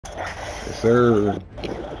Yes, sir.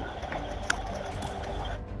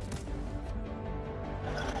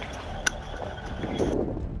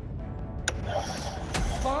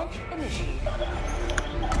 Launch initiated.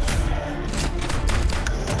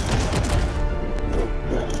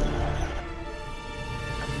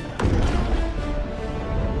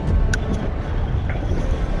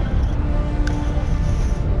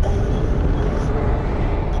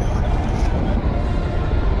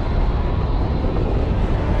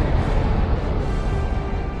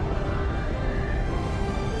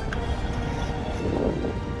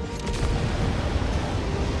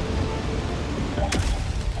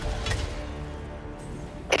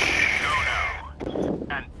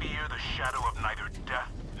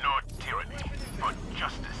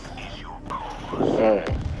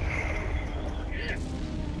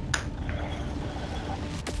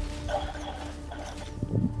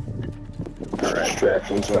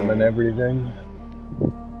 Distractions from and everything.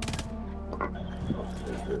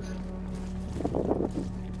 Oh,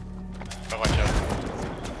 watch out.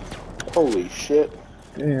 Holy shit.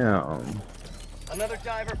 Damn. Another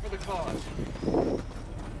diver for the cause.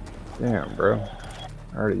 Damn, bro.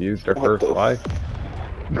 I already used our What first the life.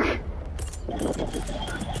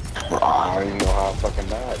 I don't even know how I fucking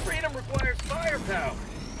died. Freedom requires firepower.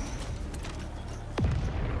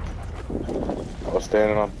 I was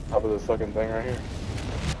standing on top of this fucking thing right here.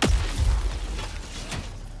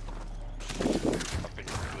 I've been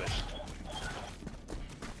glitched.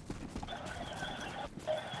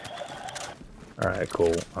 Alright,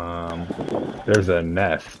 cool. There's a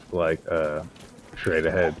nest, like, straight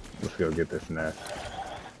ahead. Let's go get this nest.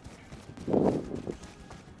 Right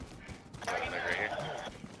here.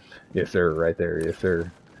 Yes, sir, right there. Yes,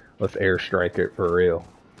 sir. Let's airstrike it for real.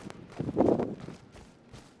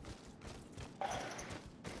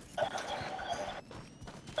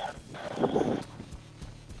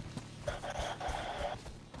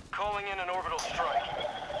 Calling in an orbital strike.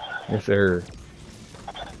 Yes, sir.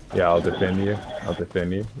 Yeah, I'll defend you. I'll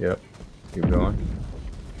defend you. Yep. Keep going.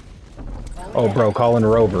 Oh, bro, calling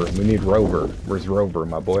Rover. We need Rover. Where's Rover,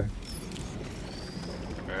 my boy?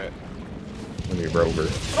 Alright. We need Rover.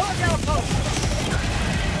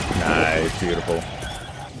 Nice, beautiful.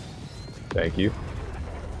 Thank you.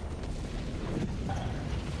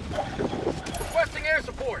 Requesting air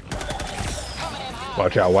support.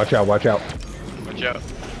 Watch out, watch out, watch out. Watch out.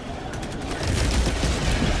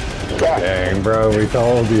 Dang, bro, we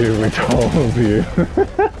told you, we told you.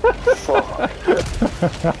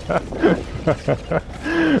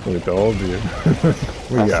 We told you.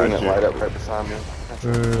 We I got seen it you. light up right beside me.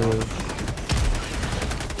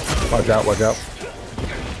 Watch out, watch out.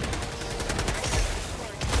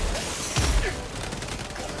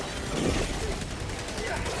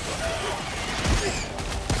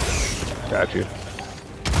 Got you.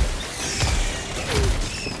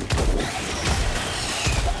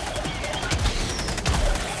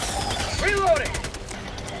 Reloading.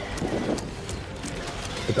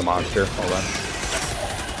 Hit the monster. Hold on.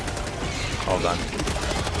 Hold on.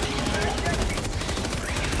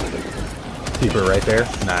 Keep it right there.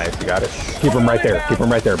 Nice, you got it. Keep him right there. Keep him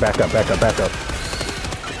right there. Back up, back up, back up.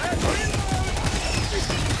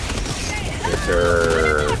 Yes,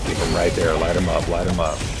 sir. Keep him right there. Light him up, light him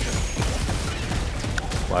up.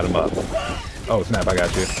 Light him up. Oh, snap, I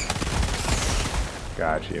got you.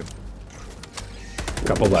 Got you.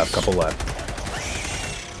 Couple left, couple left.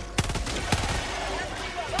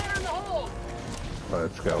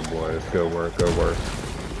 Let's go, boys. Go work, go work.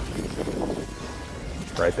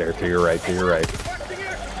 Right there, to your right, to your right.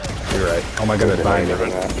 To your right. Oh my goodness, find me.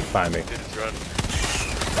 Find me. Dude, run.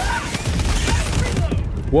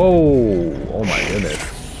 Whoa! Oh my goodness.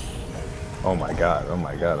 Oh my god, oh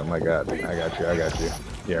my god, oh my god. I got you, I got you.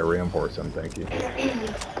 Yeah, reinforce him, thank you.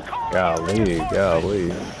 Golly,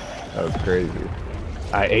 golly. That was crazy.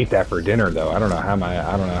 I ate that for dinner though. I don't know how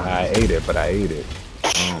I ate it, but I ate it.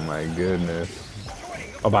 Oh my goodness.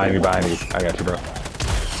 Oh, behind you, behind you. I got you, bro.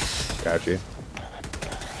 Got you.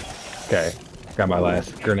 Okay. Got my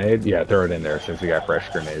last grenade. Yeah, throw it in there since we got fresh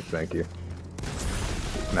grenades. Thank you.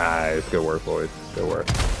 Nice. Good work, boys. Good work.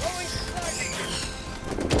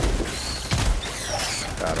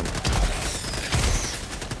 Got him.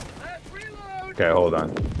 Okay, hold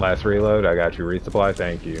on. Last reload. I got you. Resupply.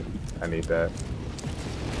 Thank you. I need that.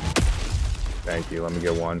 Thank you. Let me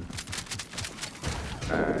get one.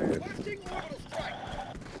 Nice.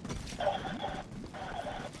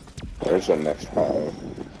 There's the next hive.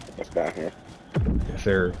 It's down here. Yes,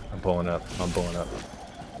 sir. I'm pulling up. I'm pulling up.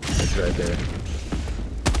 It's right there.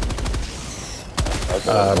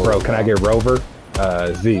 Bro, can I get Rover?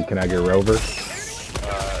 Z, can I get Rover? I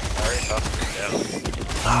already tossed him down.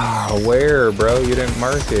 Ah, where, bro? You didn't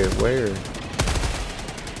mark it. Where?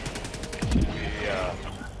 Yeah.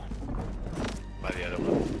 By the other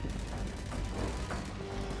one.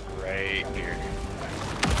 Right here.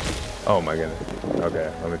 Oh my goodness. Okay,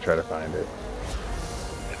 let me try to find it.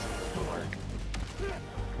 It's the mark.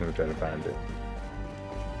 Let me try to find it.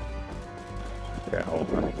 Yeah, hold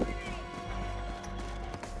on.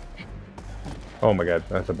 Oh my god,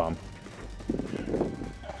 that's a bomb.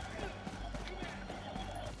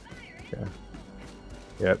 Yeah.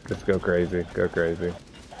 Yep, just go crazy. Go crazy.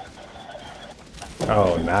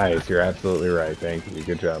 Oh, nice. You're absolutely right. Thank you.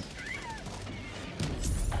 Good job.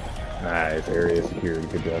 Nice. Area security.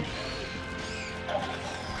 Good job.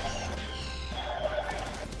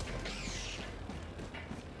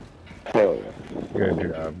 Hell yeah.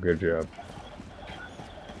 Good job. Good job.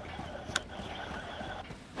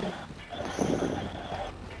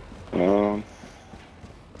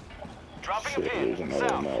 Dropping a Shit, pin. there's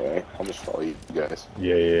another one that way. I'll just follow you guys.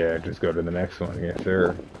 Yeah. Just go to the next one. Yes,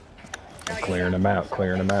 sir. Clearing them out.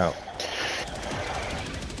 Clearing them out.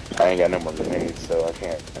 I ain't got no more grenades, so I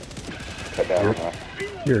can't cut down on that.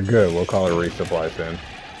 You're good. We'll call it a resupply soon.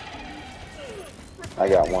 I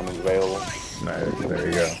got one available. Nice. There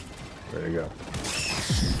you go. There you go.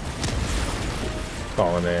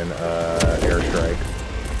 Calling in airstrike.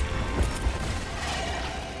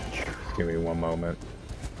 Just give me one moment.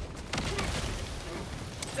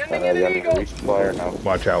 Sending You in an need a eagle. resupply or no?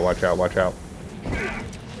 Watch out, watch out, watch out.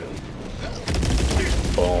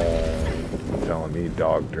 Boom. Telling me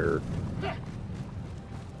dog dirt.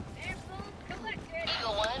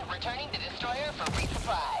 Eagle 1 returning to destroyer for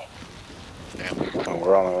resupply. Damn. Oh,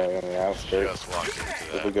 we're on the outskirts. Just walked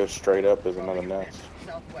into If we that. go straight up, there's another nest.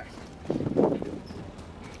 Southwest.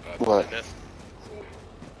 What? Goodness.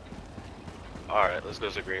 Alright, let's go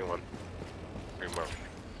to the green one. Green mark.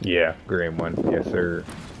 Yeah, green one. Yes, sir.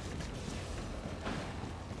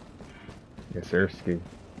 Yes, sir, ski.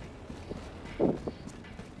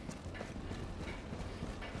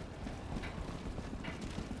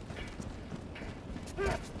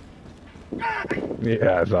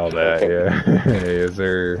 Yeah, I saw that, yeah. Yes,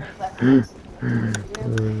 sir.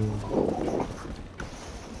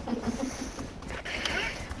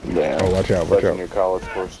 Damn. Oh, watch out, watch Fucking out. your college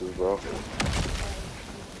courses, bro.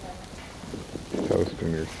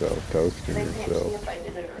 Toasting yourself, toasting They can't see yourself. if I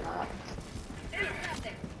did it or not.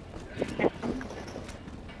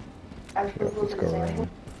 I was Yep, let's go around.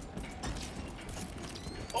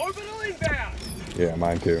 Orbital inbound. Yeah,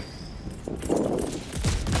 mine too.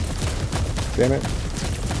 Damn it.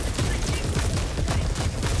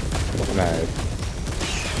 Nice.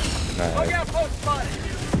 Bug Nice. outpost spotted.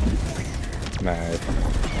 Nice.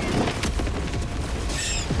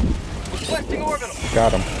 Requesting orbital.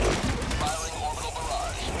 Got him.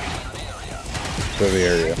 To the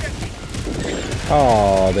area.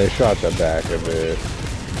 Oh, they shot the back of it.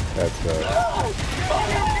 That's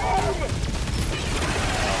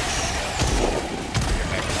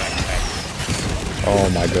Oh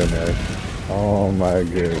my goodness. Oh my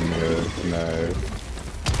goodness. Nice.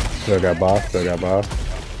 Still got boss, still got boss.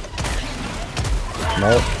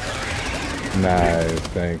 Nope. Nice,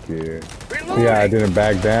 thank you. Yeah, I didn't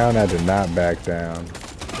back down. I did not back down.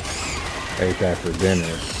 Ate that for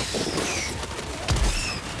dinner.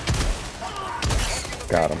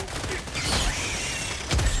 Got him.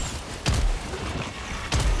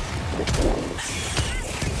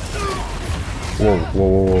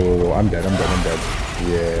 Whoa. I'm dead.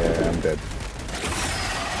 Yeah, I'm dead.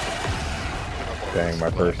 Dang, my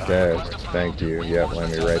first death. Thank you. Yep, let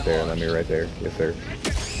me right there. Yes, sir.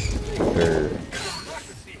 Yes, sir.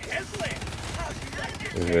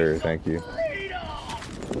 Yes, sir. Thank you.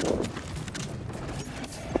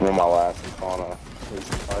 I'm on my last on a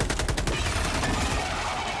resupply.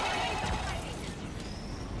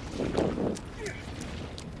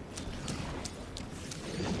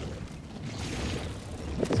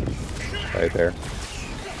 Right there.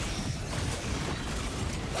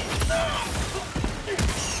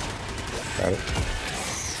 Got it.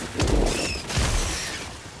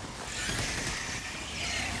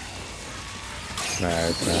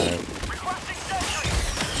 Nice.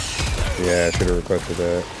 Yeah, I should have requested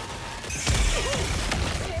that.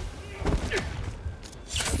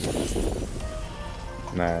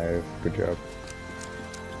 Nice. Good job.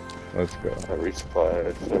 Let's go. That resupply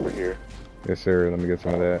is over here. Yes, sir. Let me get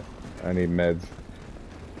some of that. I need meds.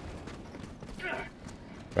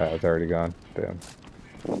 Ah, it's already gone. Damn.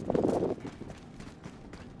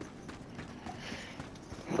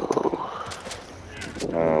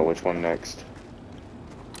 Which one next?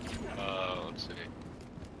 Let's see.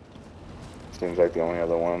 Seems like the only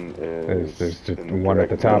other one is There's just in the one at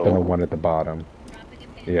the direct top and the middle. one at the bottom.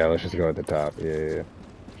 Yeah, let's just go at the top. Yeah, yeah,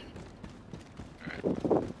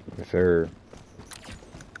 yeah. Yes, sir.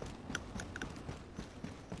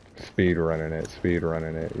 Speed running it, speed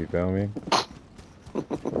running it. You feel me?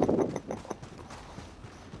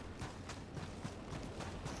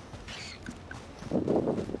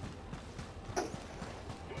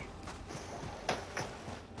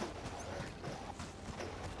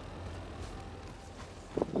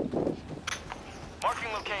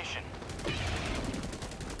 Marking location.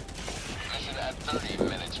 Mission at 30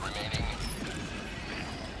 minutes remaining.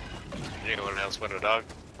 Anyone else want a dog?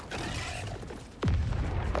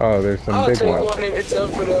 Oh, there's some I'll big take ones. one if it's up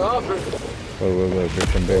for the offer. Look, there's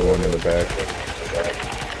some big one in the back.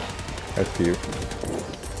 That's cute.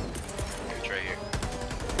 It's right here.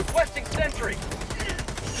 Requesting sentry.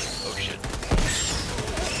 Oh shit.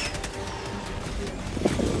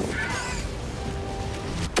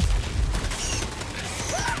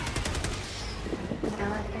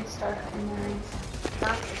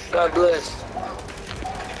 God bless.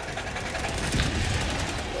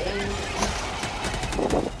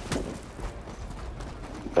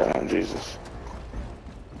 Damn, Jesus.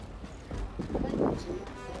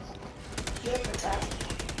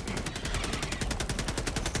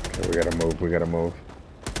 Okay, we gotta move, we gotta move.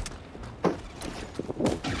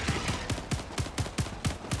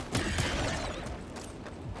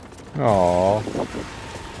 Aww.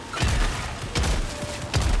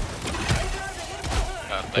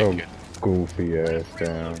 Thank you. Goofy ass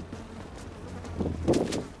down.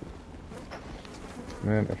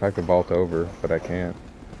 Man, if I could vault over, but I can't.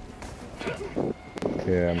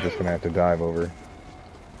 Yeah, I'm just gonna have to dive over.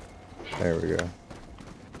 There we go.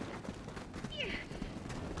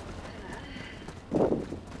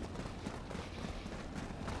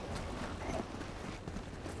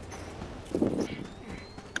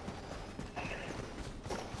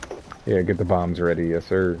 Yeah, get the bombs ready, yes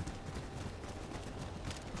sir.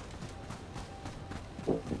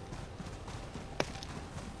 You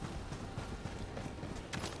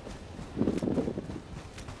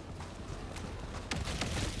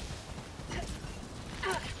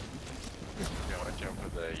want to jump for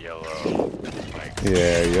the yellow mic?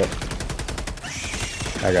 Yeah, yep.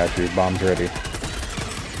 I got you. Bombs ready.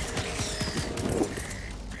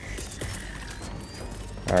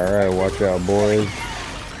 Alright, watch out, boys.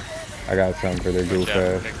 I got something for their goof Watch out,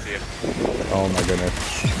 ass. next to you. Oh my goodness.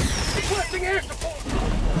 Requesting air support.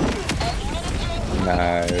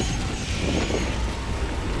 Nice.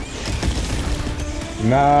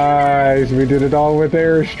 Nice! We did it all with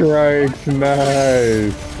airstrikes.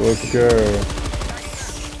 Nice. Let's go.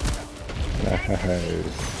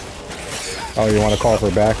 Nice. Oh, you want to call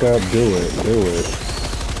for backup? Do it. Do it.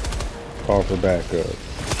 Call for backup.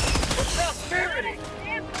 Prosperity.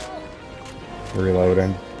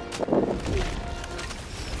 Reloading.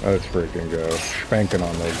 Let's freaking go. Spanking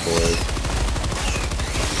on those boys.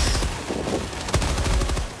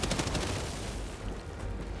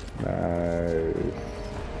 Nice.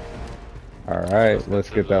 Alright, let's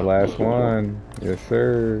get that last one. Yes,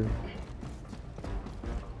 sir.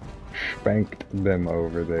 Spanked them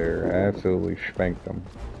over there. Absolutely spanked them.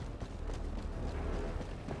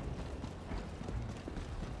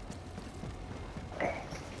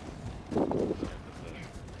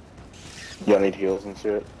 Y'all need heals and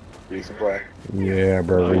shit. Resupply. Yeah,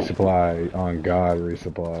 bro, resupply. On God,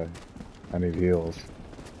 resupply. I need heals.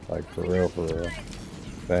 Like, for real, for real.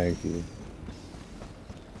 Thank you.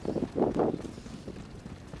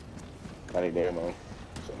 I need ammo.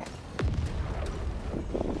 So.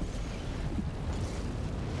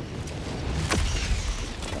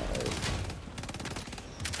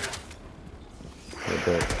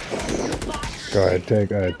 Okay. Go ahead, take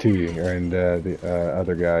T, and the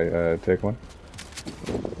other guy, take one.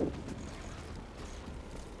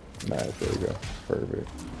 Nice, there we go. Perfect.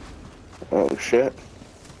 Oh shit.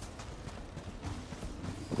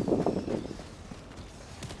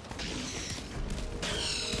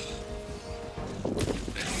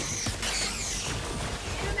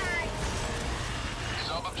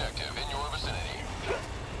 Sub-objective in your vicinity.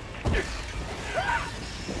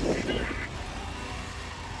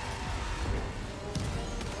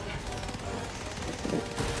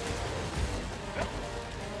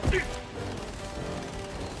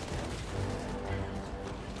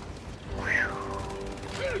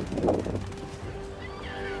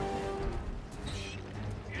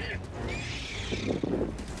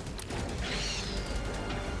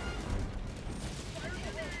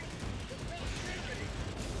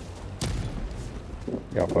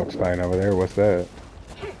 Y'all folks fighting over there? What's that?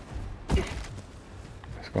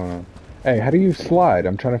 What's going on? Hey, how do you slide?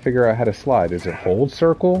 I'm trying to figure out how to slide. Is it hold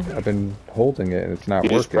circle? I've been holding it and it's not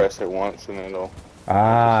You just working. press it once and it'll.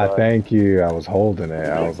 Ah, slide. thank you. I was holding it.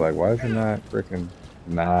 I was like, why is it not freaking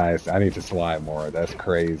nice? I need to slide more. That's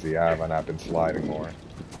crazy. How have I not been sliding more?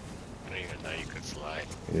 I didn't even know you could slide.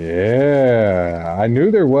 Yeah, I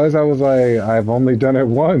knew there was. I was like, I've only done it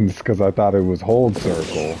once because I thought it was hold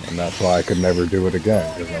circle, and that's why I could never do it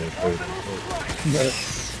again because I was holding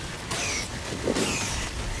it.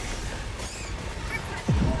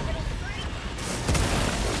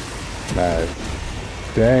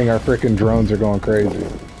 Nice. Dang, our freaking drones are going crazy.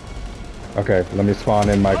 Okay, let me spawn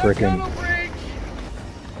in my freaking.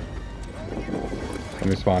 Let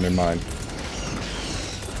me spawn in mine.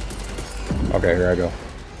 Okay, here I go.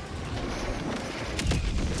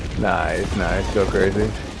 Nice, nice, go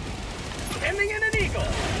crazy. Ending in an eagle.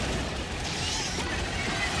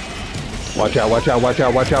 Watch out, watch out, watch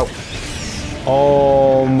out, watch out.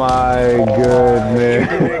 Oh my goodness.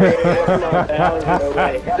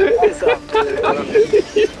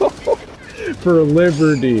 For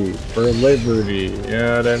liberty, for liberty. You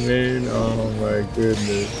know what I mean? Oh my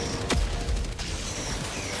goodness.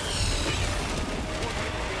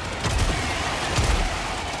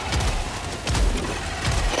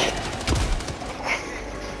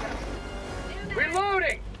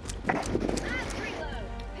 Reloading.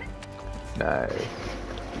 Nice.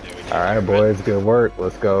 Alright boys, good work.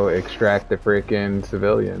 Let's go extract the freaking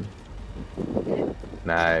civilian.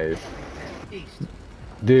 Nice.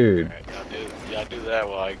 Dude. Alright, y'all do that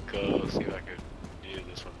while I go see if I can do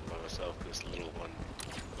this one by myself, this little one.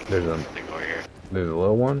 There's a Thing over here. there's a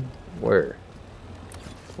little one? Where?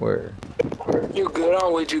 Where? You good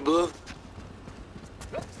on with you, Blue?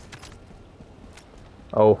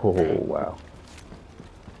 Oh wow.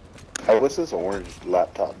 Hey, what's this orange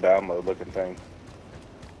laptop download looking thing?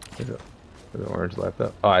 There's an orange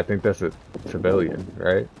laptop. Oh, I think that's a civilian,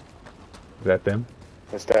 right? Is that them?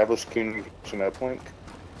 Establish communication uplink.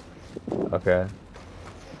 Okay.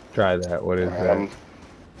 Try that. What is that? I'm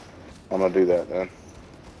gonna do that then.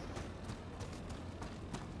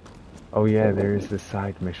 Oh yeah, there's the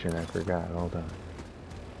side mission. I forgot. Hold on.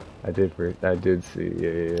 I did see.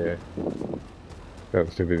 Yeah. I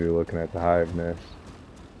was too busy looking at the hive nest.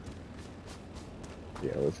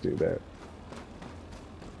 Yeah, let's do that.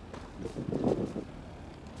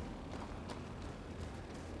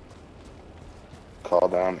 Call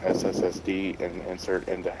down SSSD and insert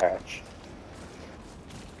into hatch.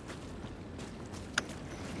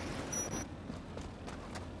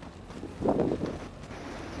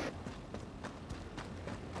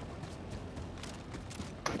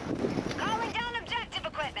 Calling down objective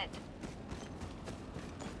equipment.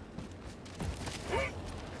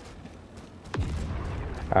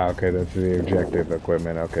 Ah, okay, that's the objective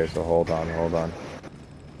equipment. Okay, so hold on.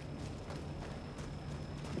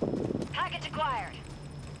 Package acquired.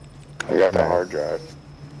 I got the Nice. hard drive.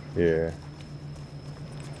 Yeah.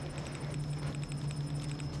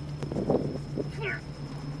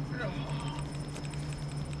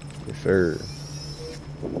 Yes, sir.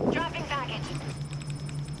 Dropping package.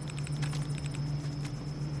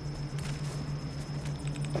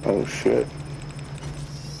 Oh shit.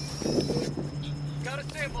 Got a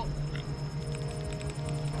sample.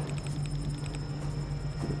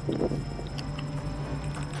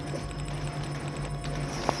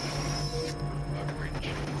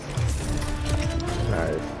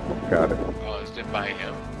 Nice. Got it. Oh, is it by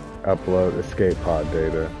him? Upload escape pod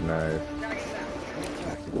data. Nice.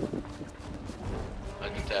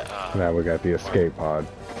 Look at that. Now we got the escape pod.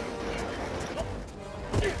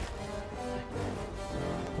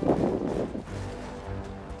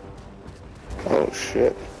 Oh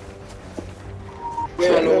shit.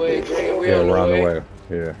 We're on the way, Jay. Yeah, we're on the way.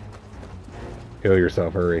 Yeah. Heal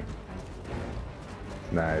yourself, hurry.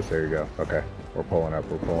 Nice, there you go. Okay. We're pulling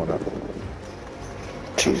up.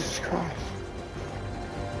 Jesus Christ.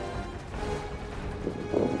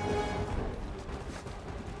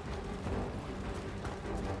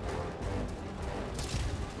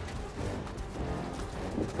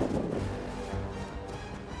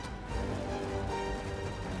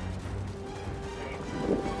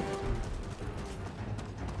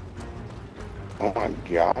 Oh my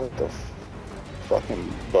god, the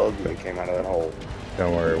fucking bug that came out of that hole.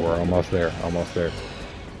 Don't worry, we're almost there. A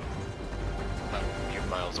few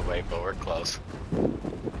miles away, but we're close.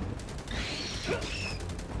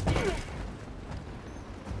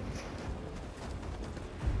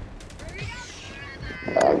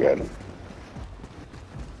 Oh, good.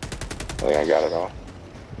 I think I got it all.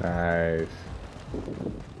 Nice.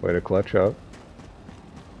 Way to clutch up.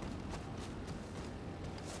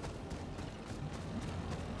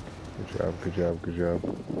 Good job, good job, good job.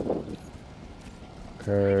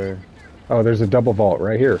 Okay. Oh, there's a double vault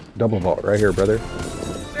right here. Double vault right here, brother.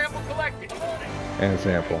 Sample collected. And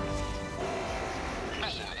sample.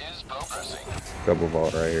 Mission is progressing. Double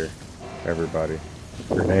vault right here. Everybody.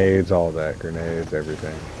 Grenades, all that. Grenades,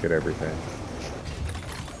 everything. Get everything.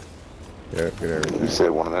 Yep, get You everything. said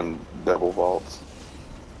one of them double vaults.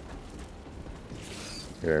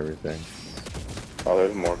 Get everything. Oh,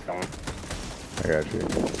 there's more coming. I got you.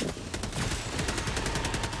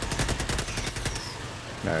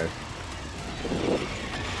 Nice.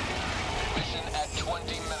 Mission at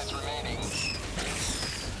 20 minutes remaining.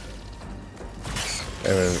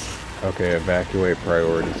 Okay, evacuate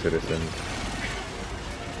priority citizens.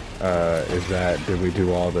 Is that, did we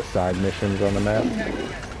do all the side missions on the map?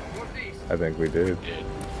 I think we did.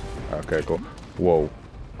 Okay, cool. Whoa.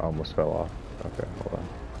 I almost fell off. Okay, hold on.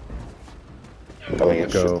 I think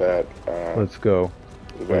it's just that. Let's go.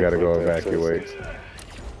 We gotta go evacuate.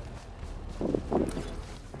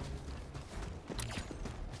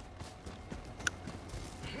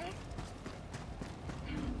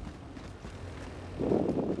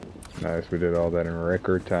 Nice, we did all that in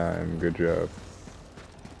record time. Good job.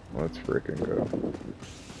 Let's freaking go.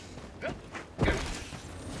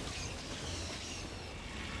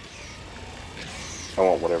 I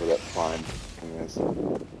want whatever that flying thing is.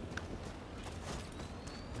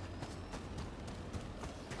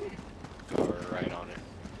 We're right on it.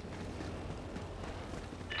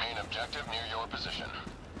 Main objective near your position.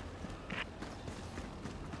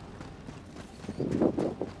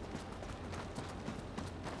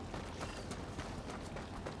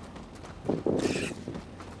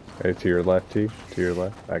 Hey, to your left, T. To your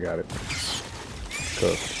left. I got it.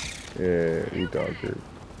 Cook. Yeah, you dog dirt.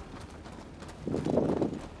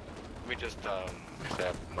 Let me just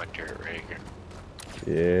accept my turret right here.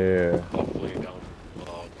 Yeah. Hopefully don't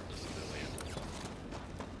blow up the civilian.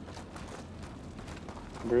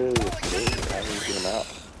 Really? How do you get them out?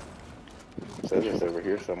 It says it's over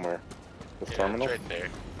here somewhere. This terminal? It's right there.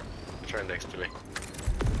 It's right next to me.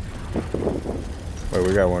 Wait,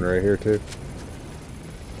 we got one right here too.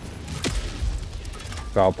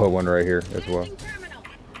 So I'll put one right here as well.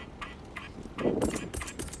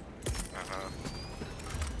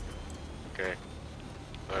 Okay.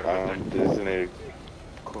 Designated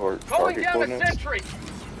Calling target down a coordinates? sentry.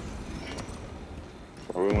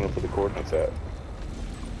 Where we want to put the coordinates at?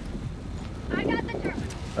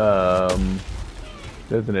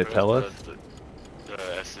 Doesn't it tell us? The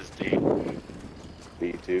SSD.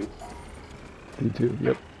 B2. B2,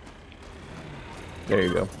 yep. There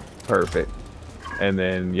you go. Perfect. And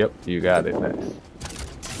then, yep, you got it. Nice.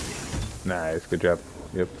 Nice, good job.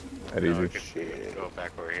 Yep, that No, I easy. can Shit. go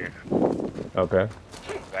back over here. Okay.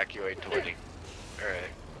 Evacuate 20.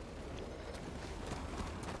 Alright.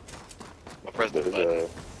 I'll press the There's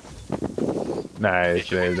button. Nice,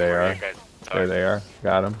 there they are. There they are.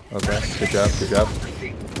 Got them. Okay, good job, good job.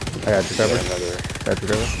 I got you covered. another Got you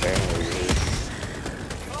covered. family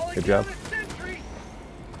here. Good job.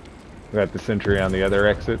 We got the sentry on the other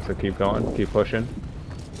exit, so keep going, keep pushing.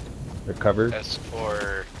 They're covered. As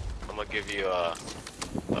for, I'm gonna give you a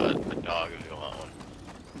dog if you want one.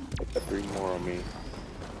 Got 3 more on me.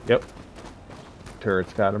 Yep.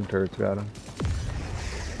 Turrets got him, turrets got him.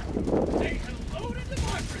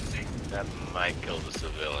 That might kill the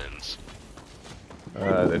civilians.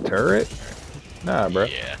 The turret? Nah, bro.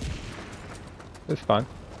 Yeah. It's fine.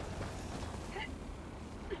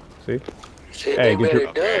 See? Shit, Hey, they get better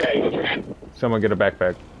your... die. Someone get a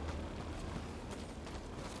backpack.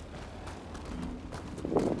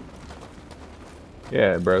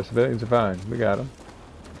 Yeah, bro, civilians are fine. We got them.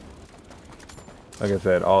 Like I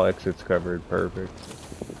said, all exits covered. Perfect.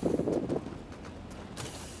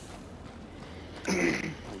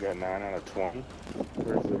 We got 9 out of 20.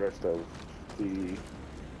 Where's the rest of the...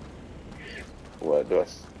 What, do I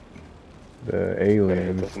The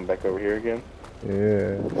aliens. put them back over here again?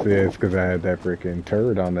 Yeah. See, it's because I had that freaking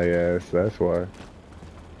turret on their ass. That's why.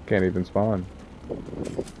 Can't even spawn.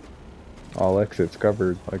 All exits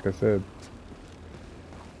covered, like I said.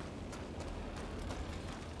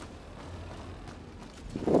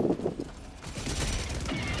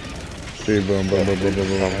 See, boom, boom, boom, boom, boom,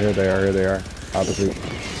 boom. Here they are, here they are. Opposite.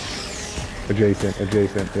 Adjacent,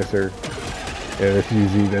 adjacent. Yes, sir. Yeah, that's you,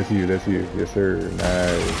 Z. That's you, that's you. Yes, sir.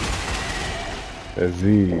 Nice. That's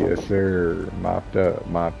Z. Yes, sir. Mopped up,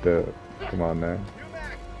 mopped up. Come on now.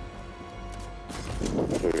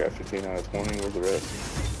 So we got 15 out of 20. Where's the rest?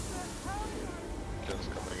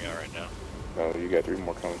 Just coming out right now. Oh, you got 3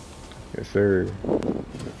 more coming. Yes, sir.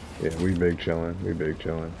 Yeah, we big chillin'. We big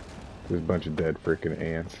chillin'. There's a bunch of dead freaking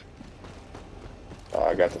ants. Oh,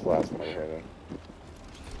 I got this last one over here then.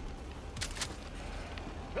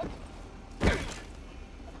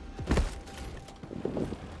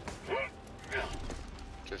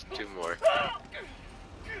 Just 2 more.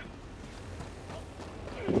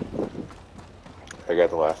 I got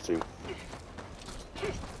the last 2.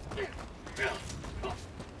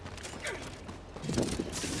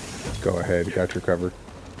 Go ahead, got your cover.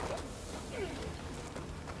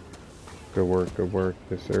 Good work,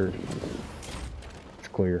 yes sir. It's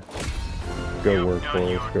clear. Good work,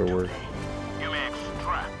 boys, good work.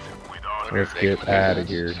 Let's get out of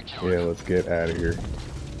here. Yeah, let's get out of here.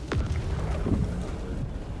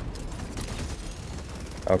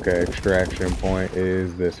 Okay, extraction point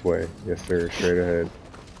is this way. Yes sir, straight ahead.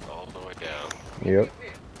 All the way down. Yep.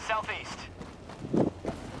 Southeast.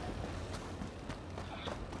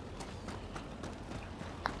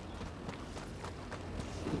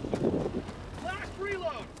 Last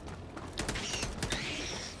reload.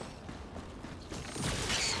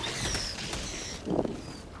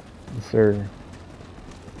 Yes sir.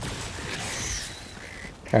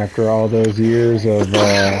 After all those years of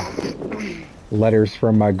letters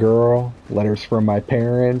from my girl, letters from my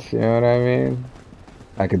parents, you know what I mean?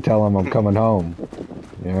 I could tell them I'm coming home.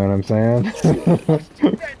 You know what I'm saying?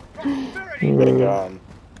 Been gone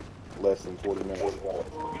less than 40 minutes.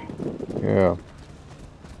 Yeah.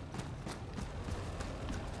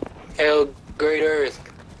 Hell, Great Earth.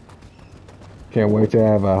 Can't wait to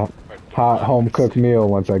have a hot home cooked meal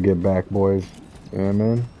once I get back, boys. You know what I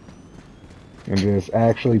mean? And just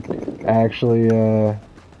actually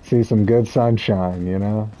see some good sunshine, you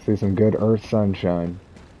know? See some good earth sunshine.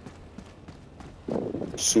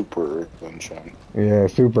 Super Earth sunshine. Yeah,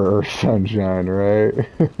 super earth sunshine, right?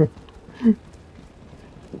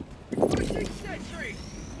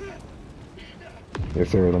 Yes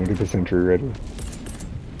sir, let me get the sentry ready.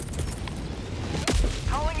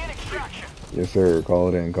 Calling in extraction. Yes sir, call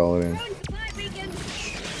it in, call it in.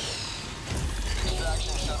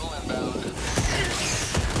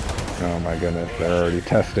 Oh my goodness, they're already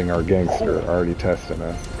testing our gangster, already testing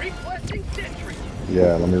us. Requesting sentry.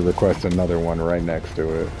 Yeah, let me request another one right next to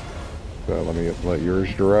it. So let me let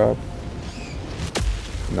yours drop.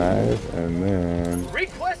 Nice, and then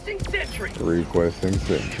Requesting sentry. requesting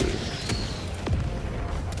sentry.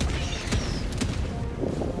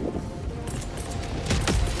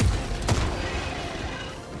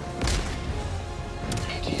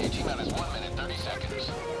 ETA T-minus 1 minute 30 seconds.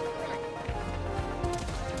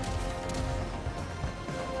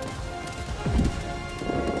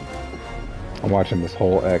 I'm watching this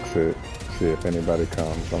whole exit, see if anybody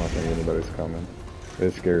comes. I don't think anybody's coming.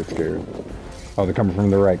 It's scared, scared. Oh, they're coming from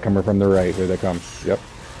the right, coming from the right. Here they come. Yep.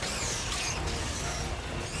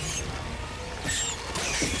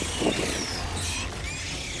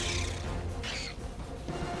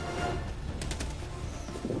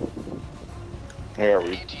 Here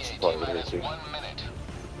we ETA supply over here T-minus too. 1 minute.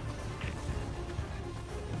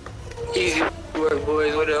 Easy work,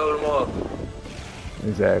 boys. Way to hold them off.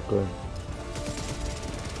 Exactly.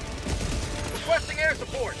 Requesting air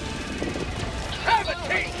support. Have a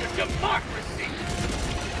taste of democracy.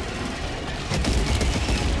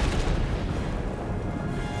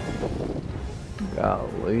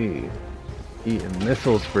 Golly. Eating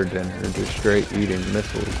missiles for dinner, just straight eating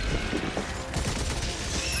missiles.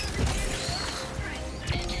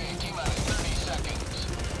 ETA T-minus 30 seconds.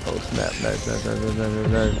 Oh snap, nice, nice, nice, nice,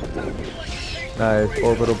 nice, nice. Nice,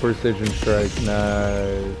 orbital precision strike,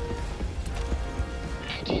 nice.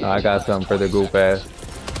 Oh, I got some for the goof ass.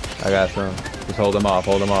 I got some. Just hold them off,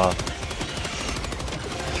 hold them off.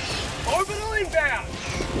 Orbital inbound.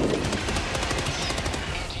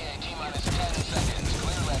 ETA T-minus 10 seconds.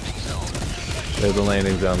 Clear landing zone. Clear the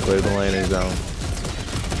landing zone, clear the landing zone.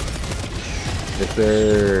 Yes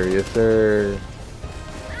sir, yes sir.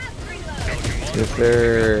 Yes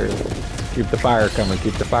sir. Keep the fire coming,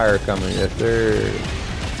 keep the fire coming, yes sir.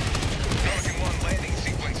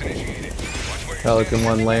 Pelican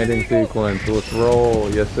 1 landing sequence, let's roll,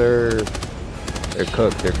 yes sir. They're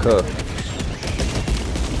cooked, they're cooked.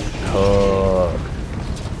 Cooked.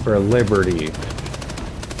 For liberty.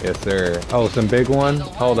 Yes sir. Oh, some big one?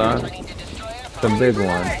 Hold on. Some big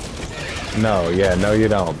one. No, yeah, no you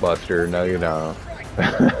don't, Buster, no you don't.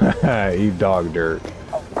 Eat dog dirt.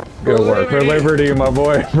 Good work. For liberty, my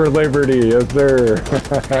boy. For liberty. Yes, sir.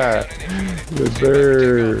 Yes,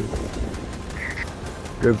 sir.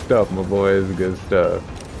 Good stuff, my boys. Good stuff.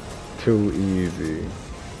 Too easy.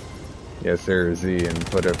 Yes, sir, Z. And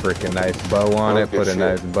put a freaking nice bow on it. Put a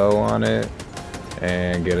nice bow on it.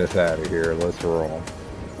 And get us out of here. Let's roll.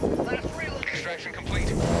 Last reload. Extraction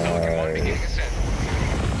complete. Nice.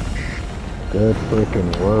 Good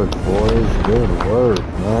freaking work, boys. Good work,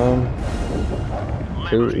 man.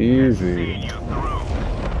 Too easy.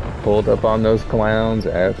 Pulled up on those clowns,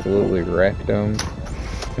 absolutely wrecked them.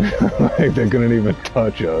 Like, they couldn't even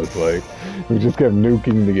touch us. Like, we just kept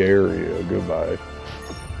nuking the area. Goodbye.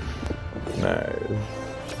 Nice.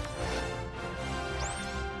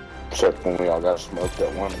 Except when we all got smoked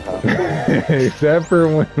at one time. Except for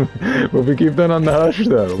when we keep that on the hush,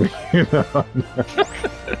 though. You know?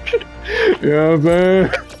 You know what I'm saying?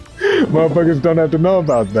 Motherfuckers don't have to know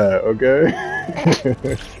about that, okay?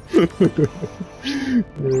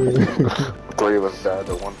 3 of us died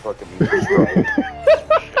to one fucking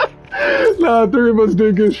Nah, 3 of us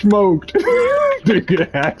did get smoked. Did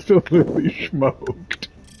get absolutely smoked.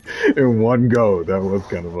 In one go. That was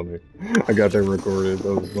kind of funny. I got that recorded.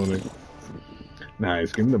 That was funny.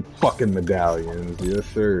 Nice. Give me the fucking medallions. Yes,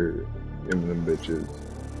 sir. Give me them bitches.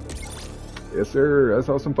 Yes, sir. That's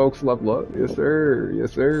how some folks level up. Yes, sir.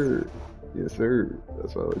 Yes, sir. Yes, sir.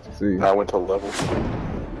 That's what I like to see. I went to level.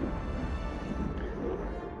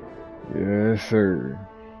 Yes, sir.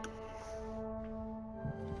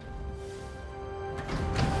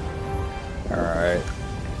 Alright.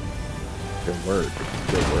 Good work.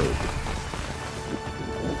 Good work.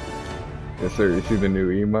 Yes, sir. You see the new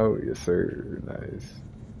emote? Yes, sir. Nice.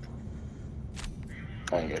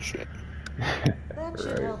 I ain't got shit.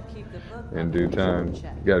 Right. In due time. You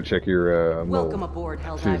gotta check your Welcome aboard,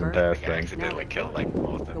 season Helldiver. pass I thing. accidentally killed like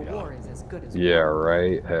both The of y'all. war is as good as Yeah, won.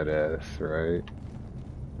 right. Head ass, right?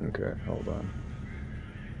 Okay, hold on.